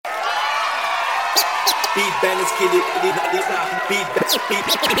Beat bangers, kill it, beat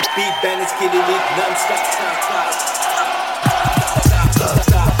bangers, kill it, non-stop, stop.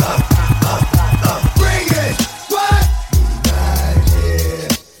 Bring it, what? We right here,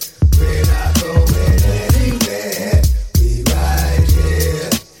 we're not going anywhere. We right here,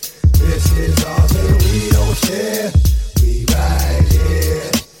 this is ours and we don't share. We right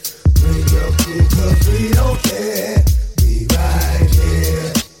here, bring your crew 'cause we don't care. We right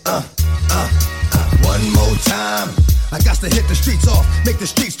here, one more time. I got to hit the streets off, make the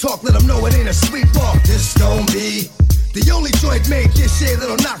streets talk, let them know it ain't a sweet walk. This gon' be the only joint made this year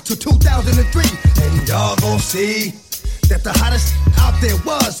that'll knock till 2003. And y'all gon' see that the hottest out there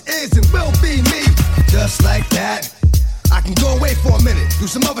was, is, and will be me. Just like that, I can go away for a minute, do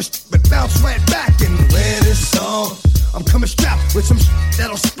some other shit, but bounce right back and wear this song. I'm coming strapped with some shit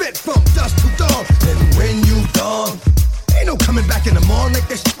that'll spit from dusk to dawn. And when you gone, ain't no coming back in the morning. Like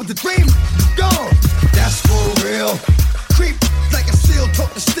that shit with the dream, gone. That's for real. Creep like a seal,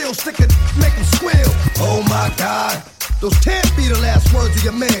 talk the steel, stick it, make him squeal. Oh my God, those can't be the last words of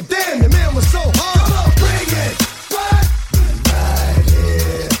your man. Damn, your man was so hard. Come on, bring it. What? We right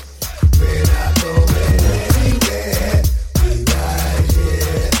here, we're not going anywhere. We right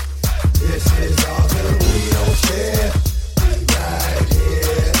here, this is ours and we don't share. We right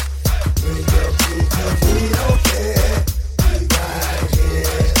here, bring your crew 'cause we don't care. We right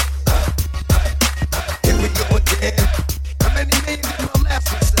here, here we go again. How many names in my last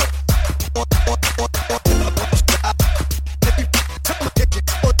myself?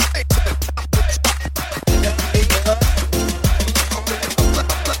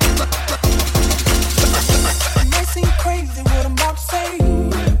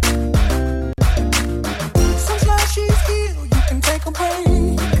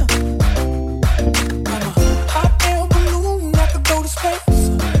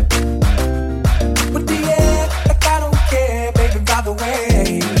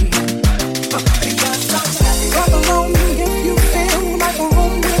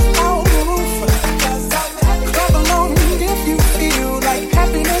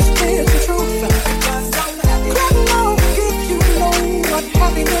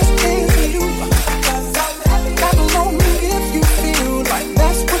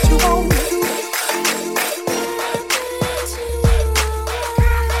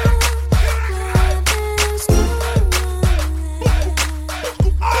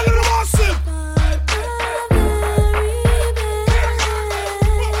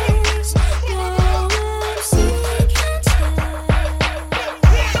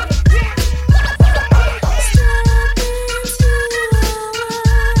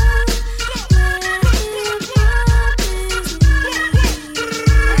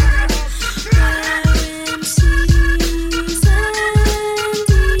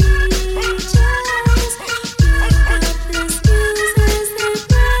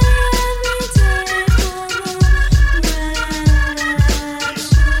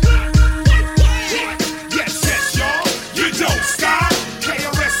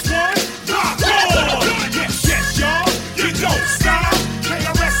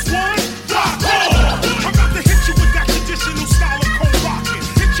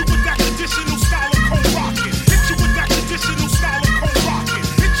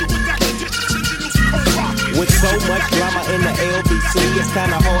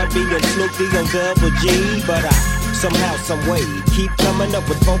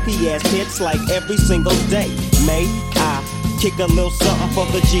 Like every single day, may I kick a little something for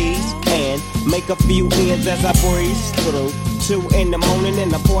the G's and make a few ends as I breeze through 2 in the morning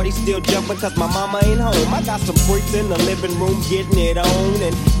and the party still jumping 'cause my mama ain't home. I got some freaks in the living room getting it on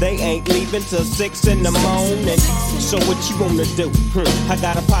and they ain't leaving till 6 in the morning. So what you wanna do? I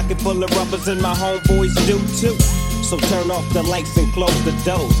got a pocket full of rubbers and my homeboys do too. So turn off the lights and close the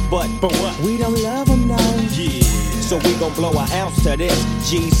doors. But for what? We don't love them now. Yeah. So we gon' blow an ounce to this.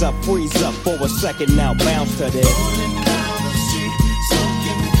 G's up, freeze up for a second now, bounce to this. Rolling down the street,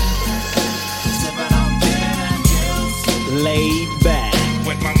 smoking, sipping on gin and juice. Laid back.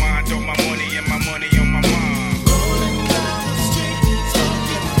 With my mind on my money and my money on my mind. Rolling down the street,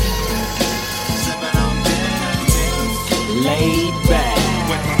 smoking, sipping on gin and juice. Laid back.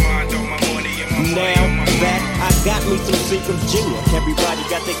 With my mind on my money and my money Now on my that mind. I got me some Seagram's Jr. Everybody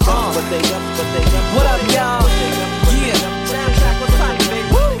got their guns, but they up, but they up. What up, y'all? Yeah, soundtrack was funny, baby.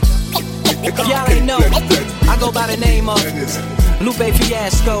 Woo! If y'all ain't know, I go by the name of Lupe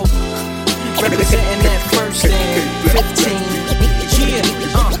Fiasco, representing that first and 15. Yeah,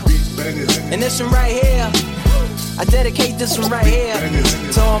 and this one right here, I dedicate this one right here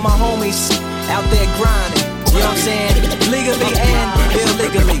to all my homies out there grinding. You know what I'm saying? Legally and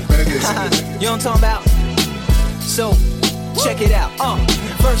illegally. You know what I'm talking about? So, check it out.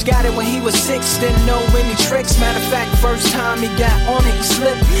 First got it when he was 6, didn't know any tricks. Matter of fact, first time he got on it, he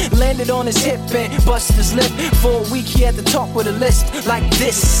slipped, landed on his hip and busted his lip. For a week he had to talk with a list like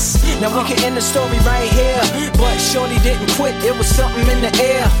this. Now we can end the story right here, but shorty didn't quit, it was something in the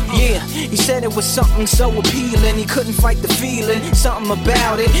air. Yeah, he said it was something so appealing, he couldn't fight the feeling, something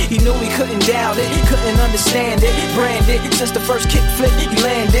about it. He knew he couldn't doubt it, couldn't understand it. Branded, since the first kick flip he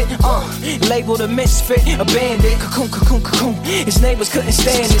landed. Labeled a misfit, a bandit. Cocoon, cocoon, cocoon. His neighbors couldn't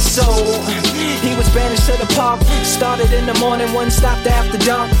stand it, so he was banished to the park. Started in the morning, one stopped after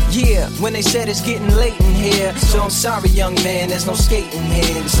dark. Yeah, when they said it's getting late in here, so I'm sorry, young man, there's no skating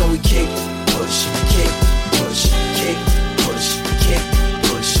here. So we kick, push, kick, push, kick, push, kick,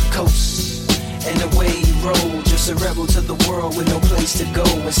 push, coast. And the way he rolled, just a rebel to the world with no place to go.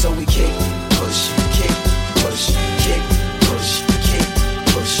 And so we kick, push, kick, push, kick, push, kick,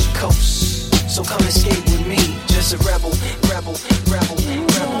 push, coast. So come and skate with me, just a rebel, rebel, rebel, rebel,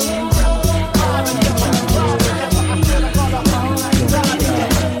 rebel.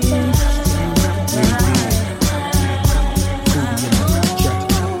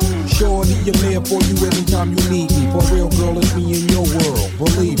 Shorty, I'm there for you anytime you need me. For real, girl, it's me in your world.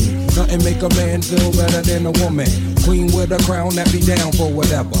 Believe me, nothing make a man feel better than a woman. Queen with a crown that be down for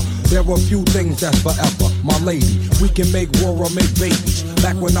whatever. There are few things that's forever, my lady. We can make war or make babies.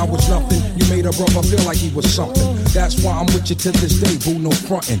 Back when I was nothing, you made a brother feel like he was something. That's why I'm with you to this day, boo, no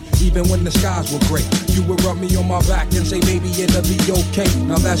frontin'. Even when the skies were gray, you would rub me on my back and say, baby, it'll be okay.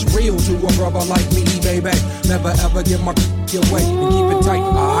 Now that's real to a brother like me, baby. Never ever give my away and keep it tight,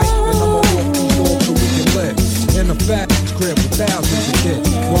 alright? And I'ma walk these doors so we can live in a fat crib with thousands of kids.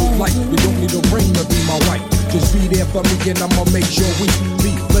 World life, you don't need a ring to be my wife. Just be there for me and I'ma make sure we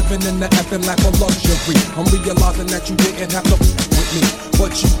be living in the effing life of luxury. I'm realizing that you didn't have to with me,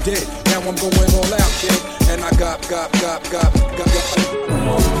 but you did. Now I'm going all out, kid. And I got.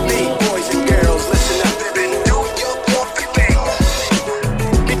 Big boys and girls, listen up. Been do your walking thing.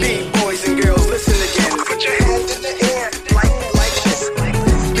 Big boys and girls, listen again. Put your hands in the air like this.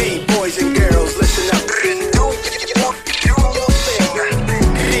 Big boys and girls, listen up. Been do your thing.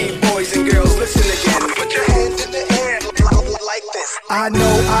 Big boys and girls, listen again. Put your hands in the air like this. I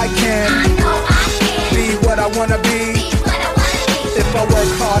know I can be what I wanna be. If I work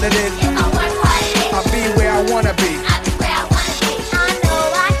hard at it, I'll be where I wanna be.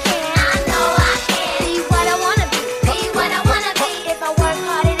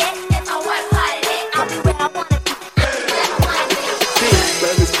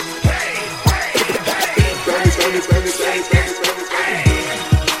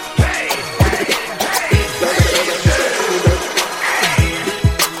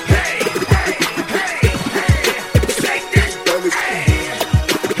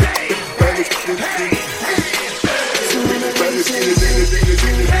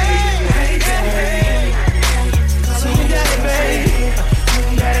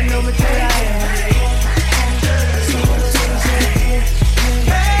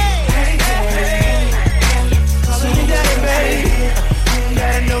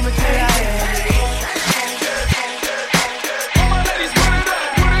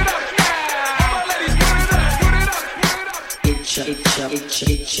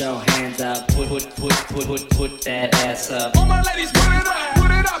 Get your hands up, put that ass up. All my ladies, put it up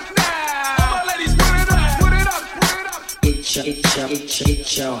now. All my ladies, put it up.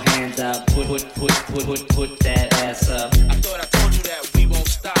 Get your hands up, put that ass up. I thought I told you that we won't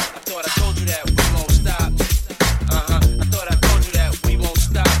stop. I thought I told you that we won't stop. I thought I told you that we won't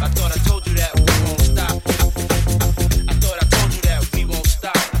stop. I thought I told you that we won't stop. I thought I told you that we won't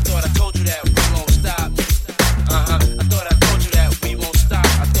stop. I thought I told you that we won't stop. I thought I told you that we won't stop.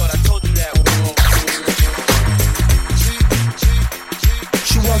 I thought I told you that we won't stop.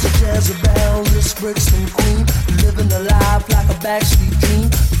 She was a Jezebel, this Brixton queen, living a life like a backstreet dream,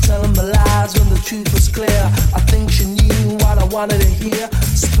 telling my lies when the truth was clear. I think she knew what I wanted to hear,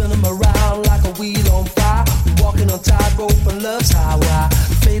 spinning around like a wheel on fire, walking on tightrope and love's highway.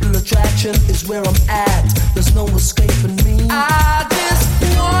 Fatal attraction is where I'm at, there's no escaping me. I just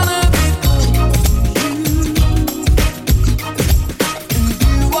wanna be close to you, and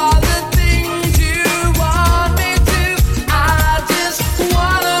you are the things you want me to. I just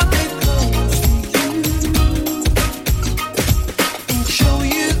wanna be close to you and show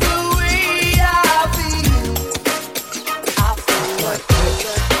you the way I feel. I feel like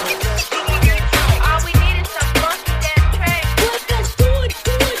All we need is some funky damn track. Let's do it,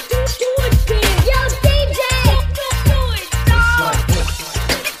 big. Yo, DJ, do it, dog.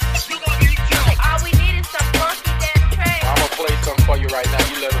 All we need is some funky damn track. I'm gonna play something for you right now.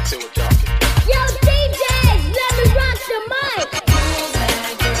 You let us see what y'all can do. Yo, DJ, let me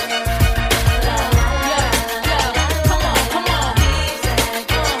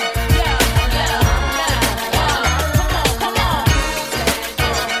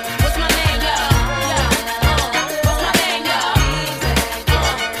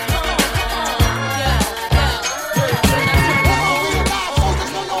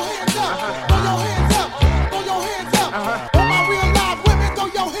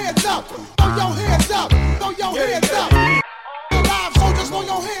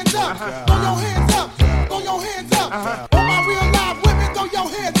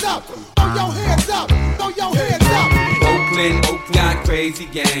crazy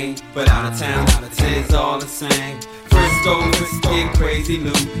game, but out of town, it's all the same. Frisco get crazy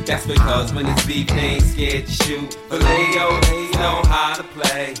loot. That's because when it's beef, they ain't scared to shoot. Vallejo, they know how to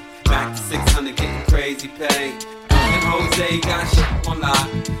play. Back to 600, getting crazy pay. And Jose got shit on lock.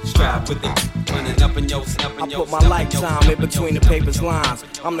 Strap with the running up in your I put my lifetime in between the paper's lines.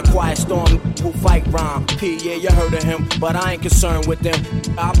 I'm the quiet storm who fight rhyme. P, yeah, you heard of him, but I ain't concerned with them.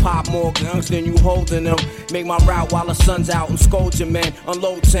 I pop more guns than you holding them. Make my route while the sun's out and scold your men.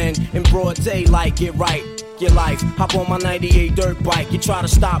 Unload 10 in broad daylight, get right. Your life, hop on my 98 dirt bike. You try to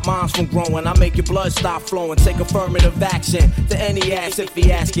stop moms from growing, I make your blood stop flowing. Take affirmative action to any ass if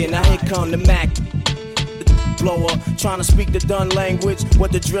he asking. Now here come the Mac blower, trying to speak the done language.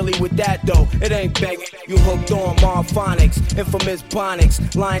 What the drilly with that though? It ain't begging. You hooked on Marphonics, infamous Bonics.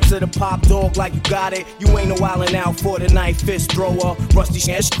 Lying to the pop dog like you got it. You ain't no wildin' out for the night. Fist thrower, rusty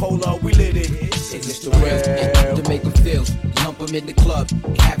shash cola, we lit it. It's just the real to make them feel. Jump them in the club,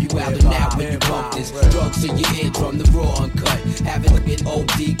 have you out and out when you bump this. Drugs in your eardrum, the raw uncut. Have it looking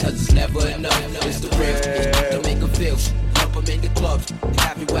OD, cause it's never enough. It's the real to make them feel. Jump them in the clubs,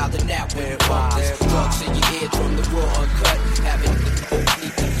 have you out and out when you bump this. Drugs in your eardrum, the raw uncut. Have it looking OD.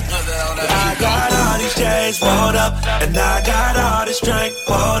 I got all these chains rolled up, and I got all this drink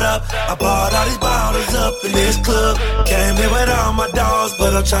poured up. I bought all these bottles up in this club. Came here with all my dogs,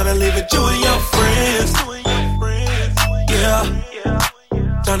 but I'm tryna leave it you and your friends. Yeah,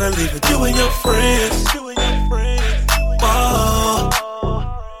 tryna leave it you and your friends. Whoa,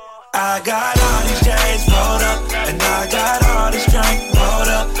 I got all these chains rolled up, and I got all this drink poured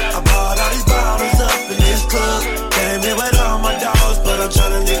up. I bought all these bottles up in this club. Came here with all my dogs, but I'm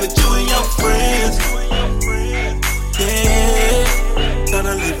tryna leave it you and your friends. Yeah,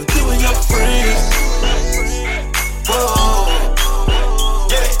 tryna leave it you and your friends. Whoa,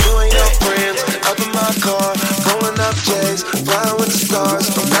 yeah, you and your friends. Up in my car, rolling up J's, flying with the stars.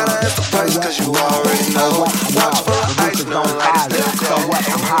 No matter at the price, cause you already know. Watch for the ice, no light, still cold.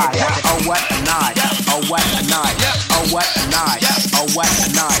 I'm high. Oh what a night. Oh what a night. Oh what a night. Oh what a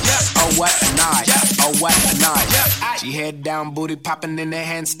night. Oh what a night. Oh what a night. She head down, booty popping in the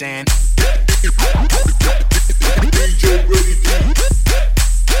handstand.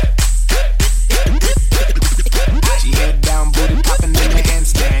 She head down, booty popping in the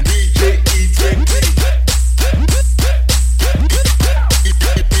handstand.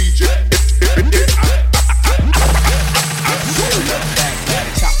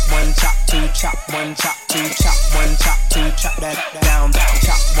 Chop one, chop two, chop one, chop two, chop one, chop two, chop that down.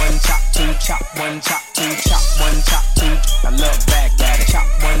 Chop one, chop two, chop one, chop two, chop one, chop two. I look back at it. Chop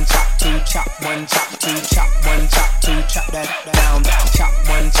one, chop two, chop one, chop two, chop one, chop two, chop that down. Chop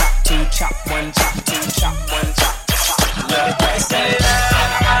one, chop two, chop one, chop two, chop one, chop. Let it say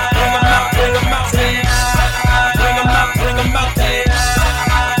bring 'em out, bring 'em out, bring 'em out, bring 'em out, bring 'em out, bring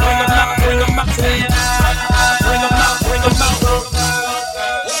 'em out, bring 'em out, bring 'em out, bring 'em out.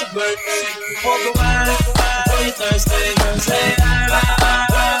 It's your birthday, pour the wine, for your Thursday, say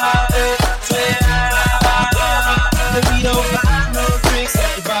the beat don't buy no drinks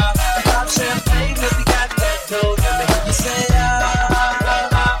at the bar. Pop champagne 'cause we got that dough. Let me hear you say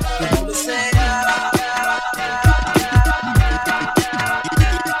you wanna say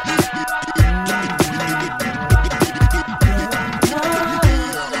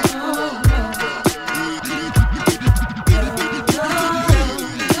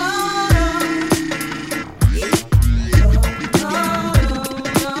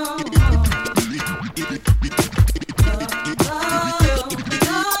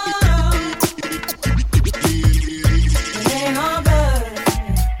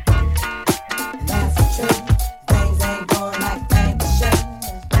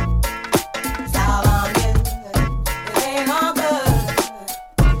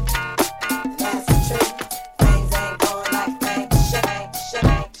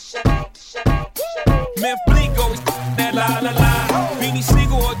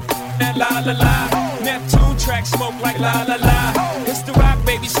Neptune track smoke like la la la. It's the rock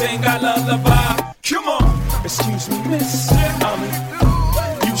baby sing I lullaby. Come on, excuse me miss,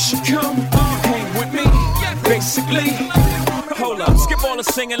 you should come hang with me. Basically, hold up, skip all the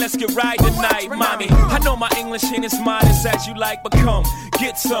singing, let's get right tonight, mommy. I know my English ain't as modest as you like, but come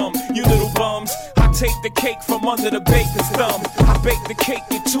get some, you little bums. I take the cake from under the baker's thumb. I bake the cake,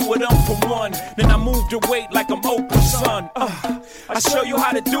 get two of them for one. Then I move the weight like I'm Oprah's son. I show you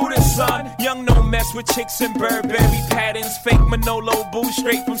how to do this, son. Young no mess with chicks and Burberry patterns. Fake Manolo boo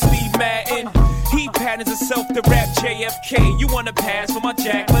straight from Steve Madden. He patterns himself to rap JFK. You wanna pass for my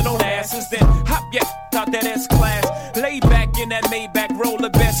jack little asses? Then hop out that S-Class. Lay back in that Maybach, roll the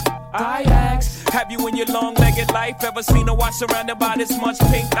best I ask, have you in your long-legged life ever seen a watch surrounded by this much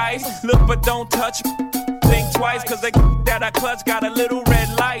pink ice? Look but don't touch, think twice, cause they that I clutch got a little red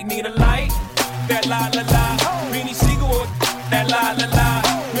light. Need a light? That la la la. Beanie Siegel, that la la la.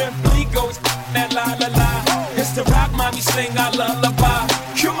 Memphis goes, that la la la. It's the rock mommy sing our lullaby.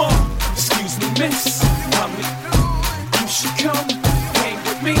 Come on, excuse me miss, mommy, you should come hang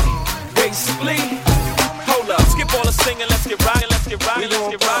with me, basically. Hold up, skip all the singing, let's get rockin', let's get rockin', let's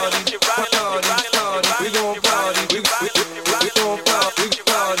get rockin', let's get rockin', let's get rockin', let's get rockin', we gon' party, we gon' party, we gon' party, we gon'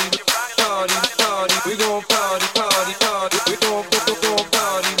 party, we gon' party, party, party, we gon' party,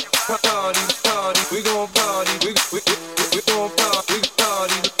 party, party, we gon' party, we gon' party,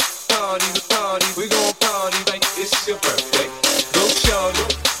 party, party, party, we gon' party like it's your birthday. Go shorty,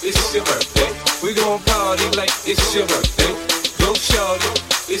 it's your birthday. We gon' party like it's your birthday. Go shorty,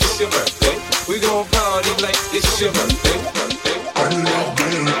 it's your birthday. We gon' party like it's your birthday. Only out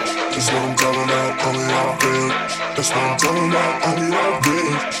good, that's what I'm talking about. Only out good, that's what I'm talking about. Only out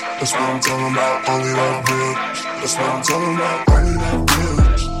good, that's what I'm talking about. Only out good, that's what I'm talking about. Only out good,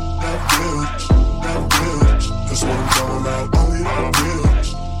 out good, out good, that's what I'm talking about. Only out good,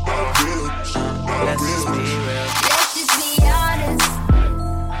 out good, out good. Let's just be honest.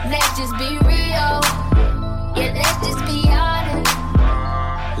 Let's just be real. Yeah, let's just be honest.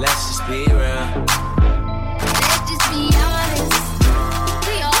 Let's just be real. Let's just be honest.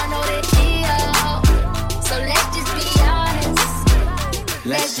 We all know that deal. So let's just be honest.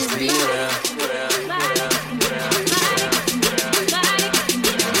 Let's just be real. Don't stop.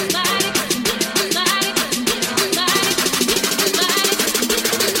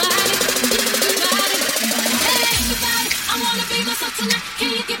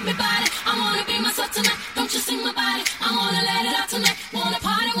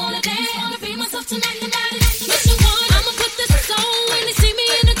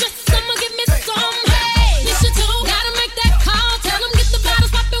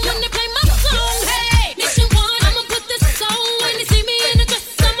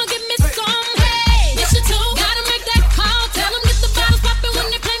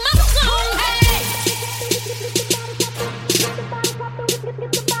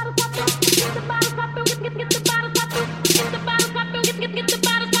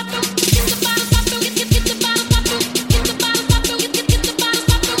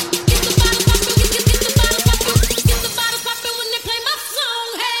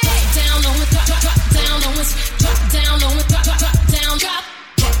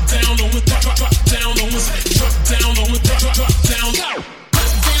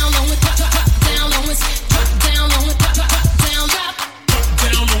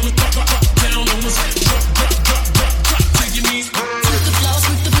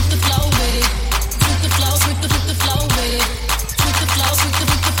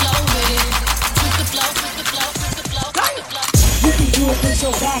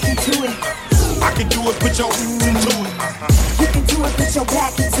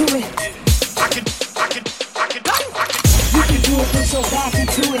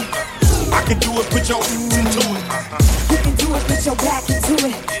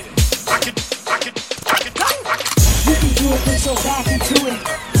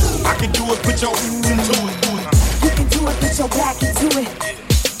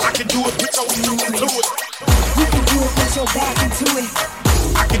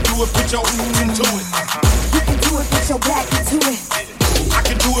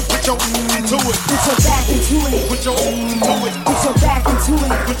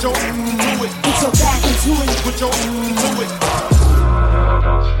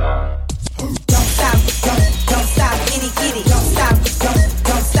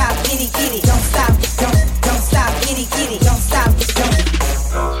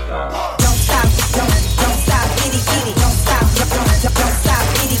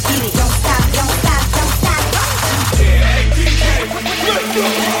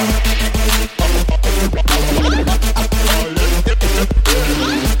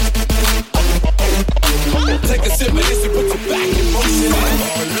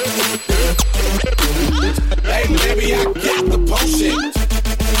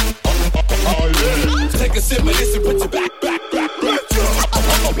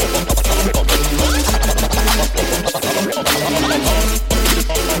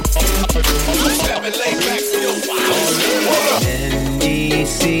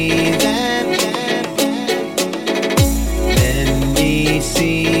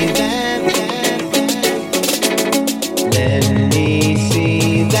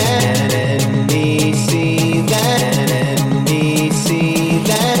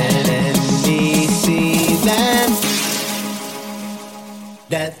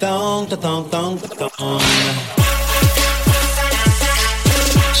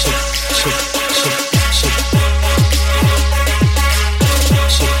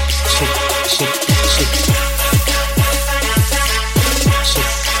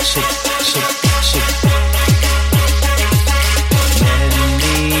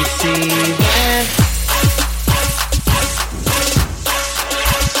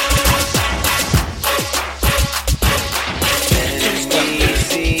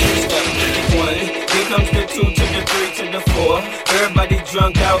 everybody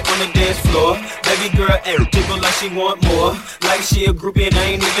drunk out on the dance floor. Baby girl, jiggle like she want more. Like she a groupie and I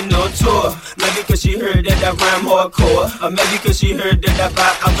ain't even on tour. Maybe cause she heard that I rhyme hardcore. Or maybe cause she heard that I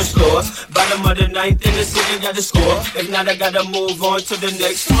buy out the store. Bottom of the ninth in the city got the score. If not, I gotta move on to the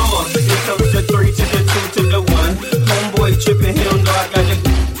next floor. Here comes the 3 to the 2 to the 1. Homeboy tripping, he don't know I got the.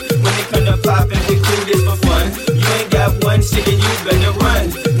 When they come to poppin', we do this for fun. You ain't got one chicken, you better run.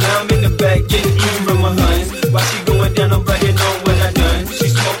 Now I'm in the back getting eaten from my huns. While she going down, I'm bragging on what I done. She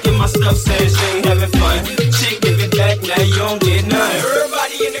smoking my stuff, saying she ain't having fun. She give it back, now you don't get none.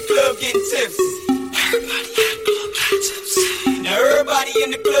 Everybody in the club getting tipsy. Now everybody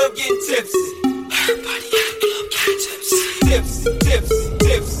in the club getting tipsy. Everybody in the club getting tipsy. Tipsy, tipsy,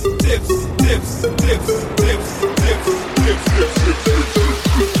 tipsy, tipsy, tipsy, tipsy, tipsy, tipsy, tipsy, tipsy.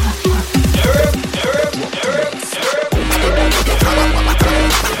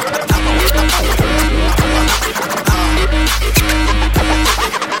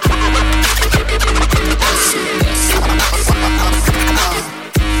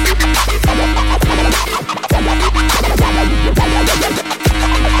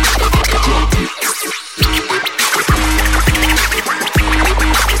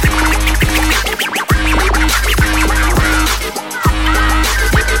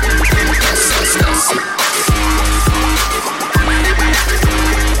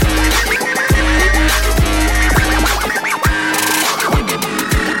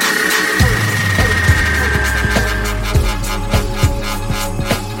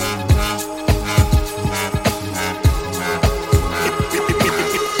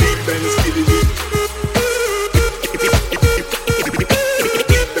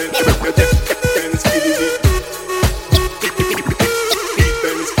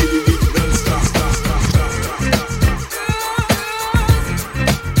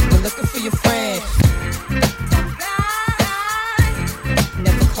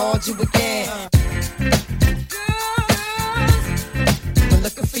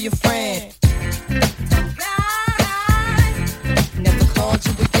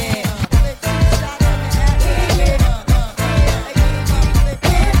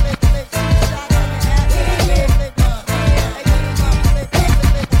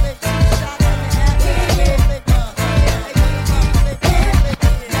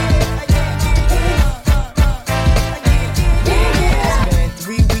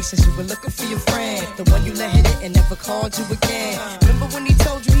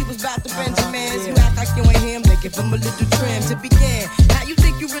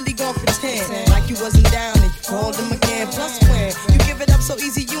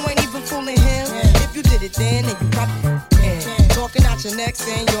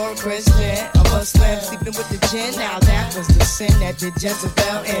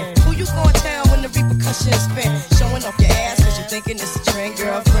 Jezebel in. Who you gonna tell when the repercussions spin? Showing off your ass cause you thinking it's a trend,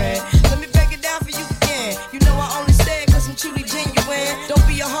 girlfriend. Let me break it down for you again. You know I only say it cause I'm truly genuine. Don't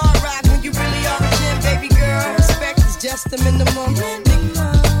be a hard rock when you really are a gem, baby girl. Respect is just the minimum.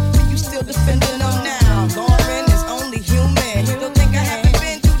 Nigga, you still defending them now. Lauren is only human. Don't think I haven't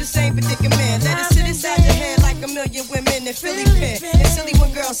been through the same predicament. Let it sit inside your head like a million women in Philly pen. It's silly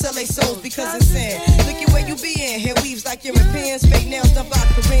when girls sell their souls because it's sin. Look at where you be in. Hair weaves like Europeans. Fake nails done by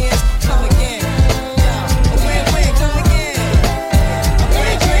Koreans. Come again. Win-win, come again.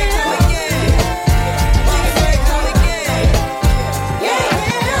 Win-win, come again. Win-win, come again. Yeah,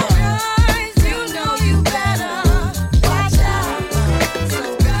 you know you better watch out.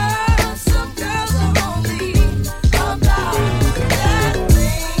 Some girls are only about that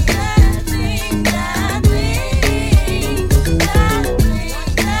thing, that thing, that thing, that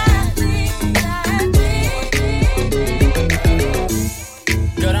thing, that thing.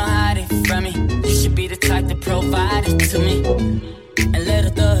 Girl, don't hide it from me. You should be the type to provide it to me. And let a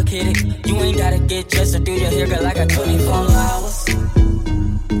thug hit it. You ain't gotta get dressed or do your hair, girl. I got 24 hours.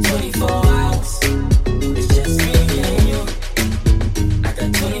 24 hours. It's just me and you. I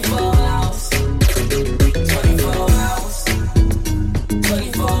got 24 hours. 24 hours.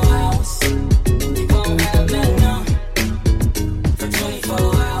 24 hours. You won't have nothing on for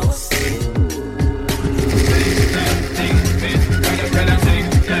 24 hours.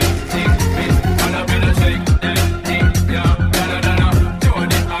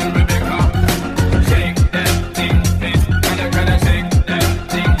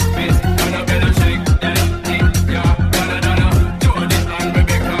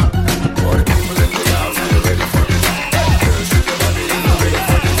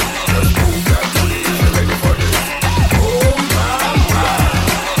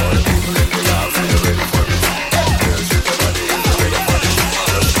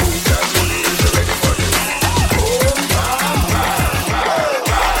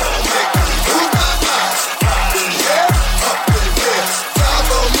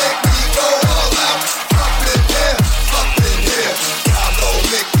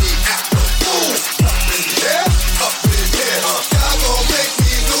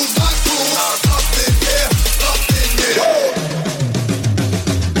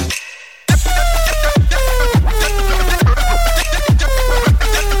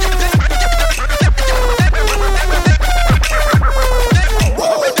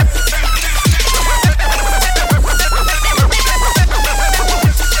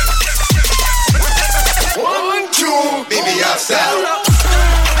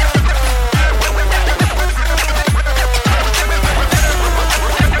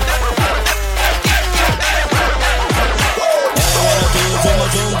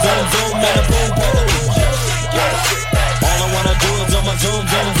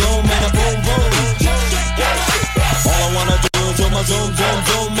 zoom, zoom,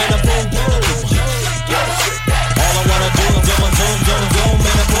 zoom, and a boom, boom. All I wanna do is zoom, zoom, zoom, zoom,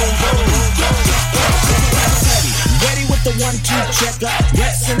 and a boom, boom. Ready with the 1-2 checker.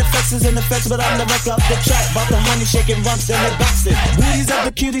 Rex and the flexes and the flex, but I'm the wreck up the track. About the honey shaking rumps and they boxing. Booties of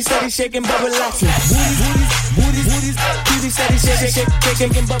the cutie steady shaking but relaxing. Booties, cutie steady shaking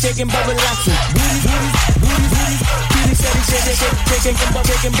but relaxing. Booties, cutie steady shaking but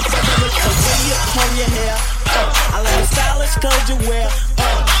relaxing. The way you comb your hair, I like the stylish clothes you wear.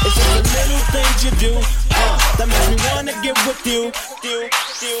 It's just the little things you do that makes me wanna get with you.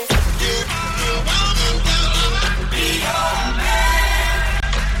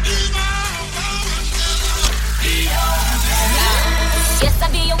 Yes, I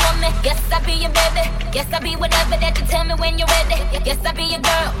be your woman. Yes, I be your baby. Yes, I be whatever that you tell me when you're ready. Yes, I be your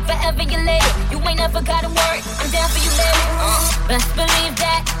girl, forever your lady. You ain't never gotta worry, I'm down for you, baby. Best believe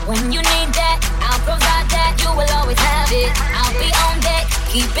that when you need that, I'll provide that. You will always have it. I'll be on deck,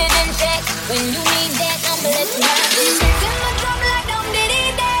 keep it in check. When you need that, I'ma let you have it. Sing my drum like I'm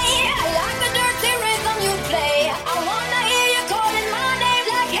Diddy. I like the dirty rhythm you play. I wanna hear you calling my name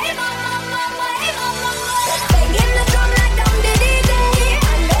like, hey mama, mama, hey mama, mama. Singing the drum like I'm Diddy.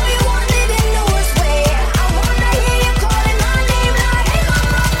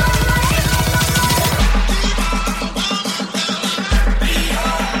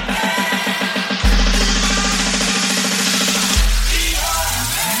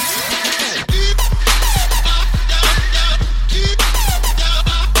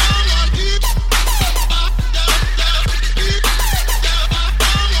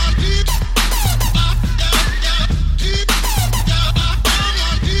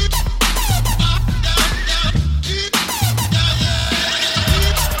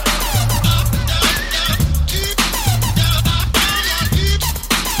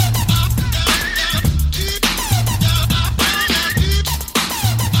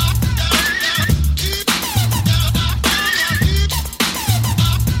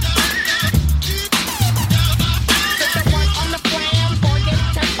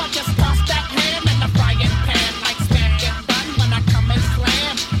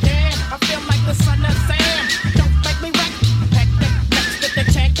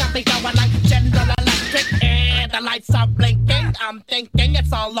 I'm thinking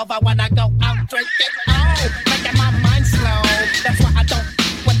it's all over when I go out drinking. Oh, making my mind slow. That's why I don't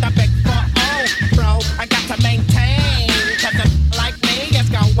with the big 4-0, bro. I got to maintain, 'cause a like me is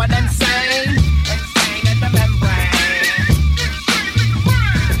going insane. Insane in the membrane.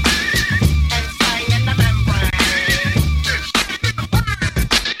 Insane in the membrane.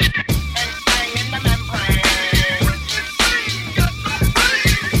 Insane in the membrane.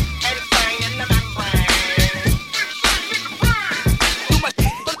 Insane in the membrane.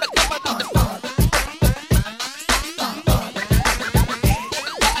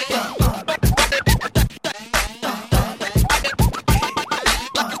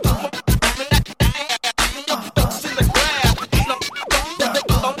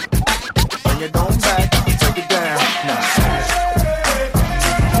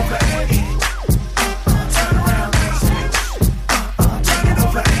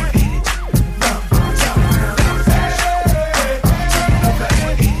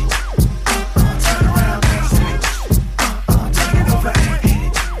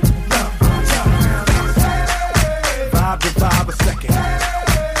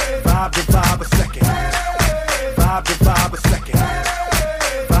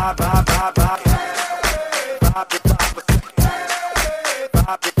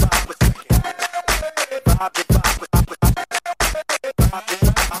 Vibe